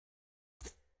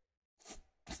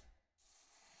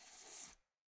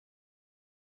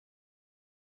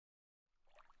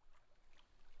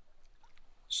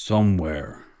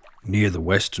Somewhere near the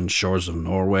western shores of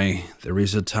Norway, there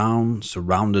is a town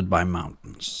surrounded by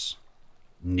mountains.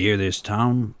 Near this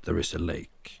town, there is a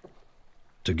lake.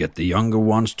 To get the younger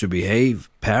ones to behave,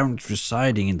 parents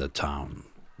residing in the town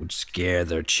would scare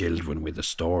their children with the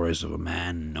stories of a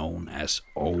man known as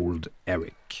Old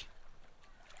Eric.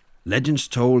 Legends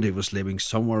told he was living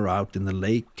somewhere out in the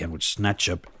lake and would snatch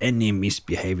up any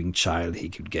misbehaving child he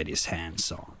could get his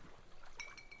hands on.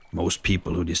 Most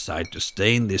people who decide to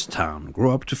stay in this town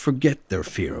grow up to forget their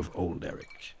fear of Old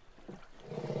Eric.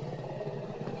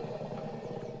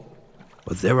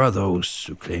 But there are those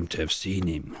who claim to have seen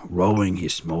him rowing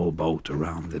his small boat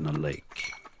around in a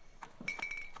lake.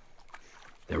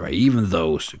 There are even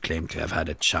those who claim to have had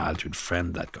a childhood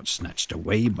friend that got snatched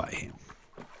away by him.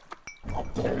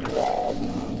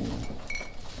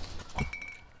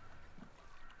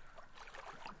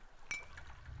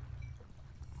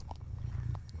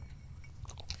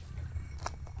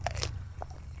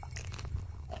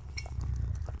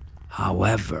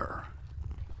 However,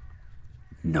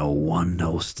 no one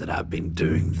knows that I've been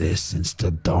doing this since the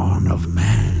dawn of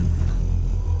man.